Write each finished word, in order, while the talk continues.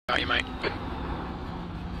Got you, mate.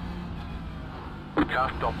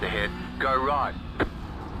 Car stopped ahead. Go right.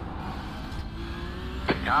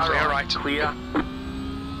 Car Clear right. right. Clear.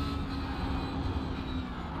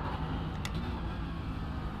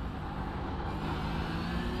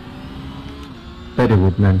 Very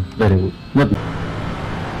good, man. Very good. Not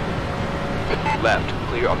Left,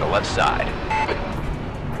 clear on the left side.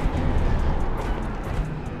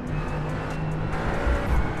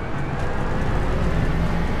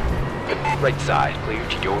 Right side, clear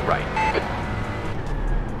to your right.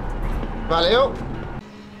 Valeu!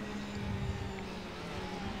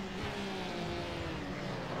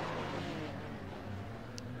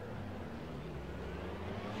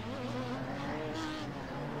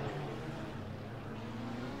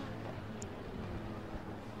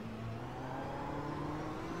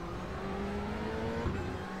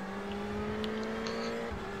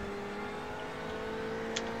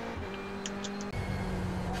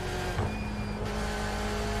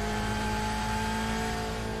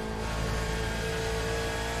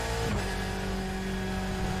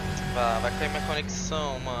 Ah, vai cair minha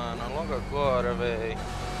conexão, mano. Logo agora, véi.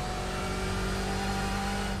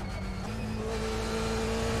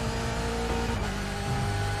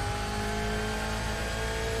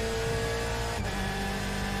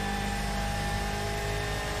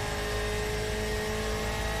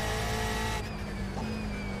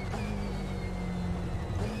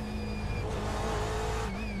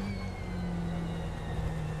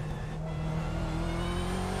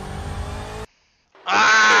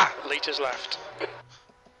 Liters left.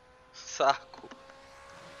 Saco.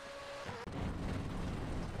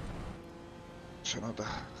 Se nota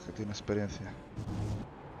que tiene experiencia.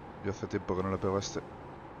 Yo hace tiempo que no le pego a este.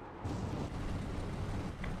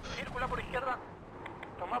 Círcula por izquierda.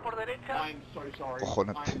 Toma por derecha.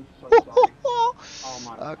 Acojonante.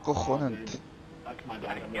 Acojonante.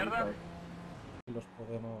 Izquierda. Los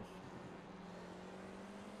podemos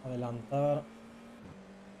adelantar.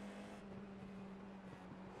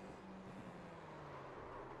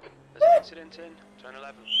 There's an incident in turn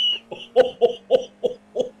 11.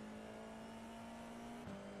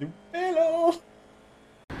 Hello!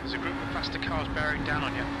 There's a group of faster cars bearing down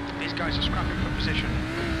on you. These guys are scrapping for position.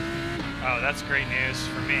 Oh, that's great news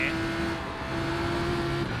for me.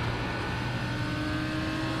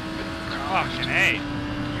 Fucking A.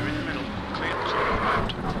 You're in the middle. Clear the clear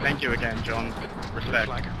around. Thank you again, John. Respect.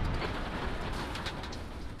 Flag.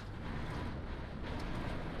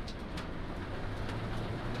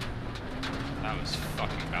 That was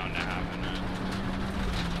fucking bound to happen.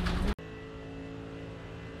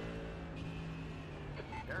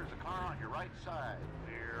 There's a car on your right side.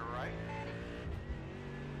 Clear right.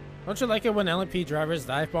 Don't you like it when LMP drivers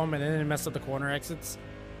dive bomb and then mess up the corner exits?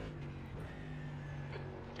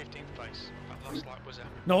 15th place. That last lap was a...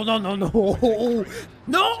 No, no, no, no!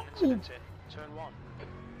 No! Incident in turn 1.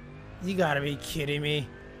 You gotta be kidding me.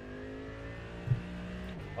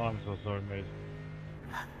 Oh, I'm so sorry, mate.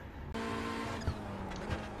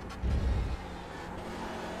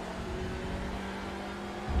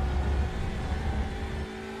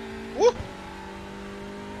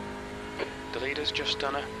 The leader's just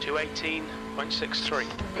done a 218.63.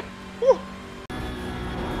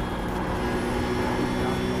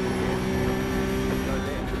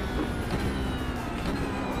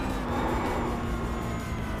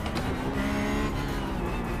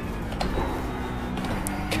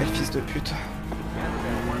 Quel fils de pute.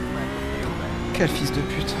 Quel fils de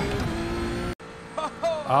pute.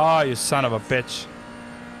 Oh, you son of a bitch.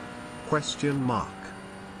 Question mark.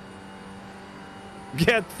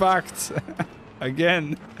 Get fucked.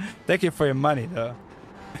 Again. Thank you for your money, though.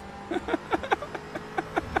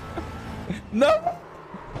 No!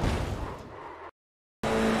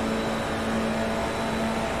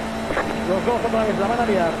 Los dos otra vez, la van a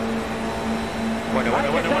liar. Bueno.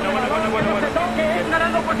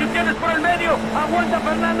 Ganando posiciones por el medio. Aguanta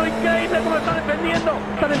Fernando. Increíble cómo está defendiendo.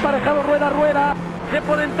 Están emparejados rueda a rueda. Se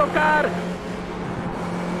pueden tocar.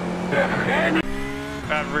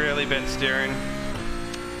 I've really been steering.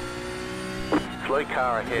 Slow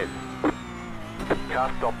car ahead.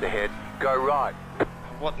 Car stopped ahead. Go right.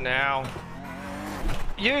 What now?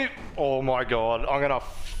 You! Oh my god, I'm gonna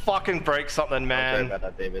fucking break something, man. Sorry about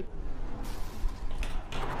that, David.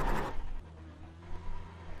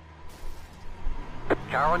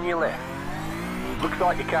 Car on your left. Looks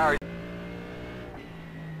like your car is...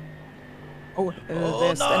 Oh,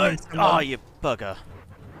 no! Oh, you bugger.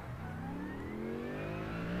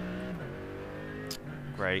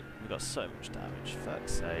 Great, we got so much damage,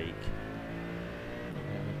 fuck's sake.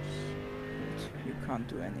 You can't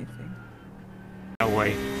do anything. No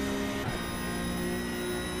way.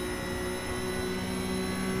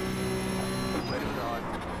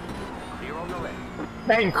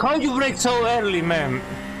 Hey, how you brake so early, man?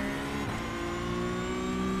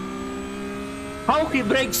 How he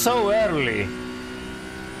brakes so early?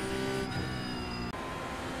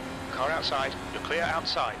 Car outside. You're clear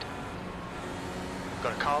outside.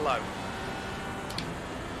 Got a car low.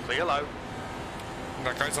 Clear low.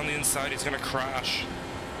 That guy's on the inside. He's gonna crash.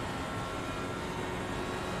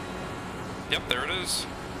 Yep, there it is.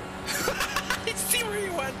 See where he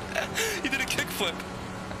went? He did a kickflip.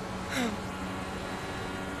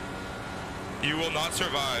 You will not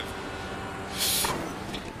survive.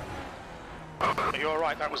 You're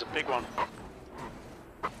alright, that was a big one.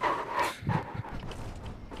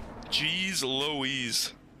 Jeez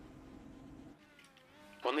Louise.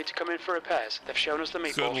 We'll need to come in for repairs. They've shown us the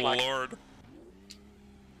meatball Good flag. lord.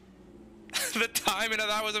 The timing of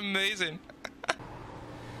that was amazing.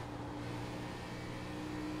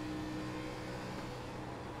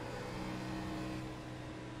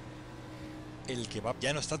 El kebab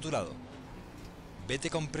ya no está a tu lado. Vete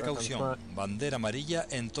con precaución. Bandera amarilla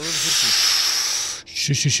en todo el circuito.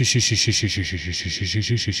 Sí.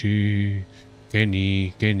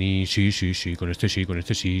 Kenny, sí. Con este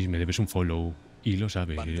sí. Me debes un follow. Y lo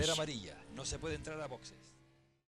sabes. Bandera amarilla. No se puede entrar a boxes.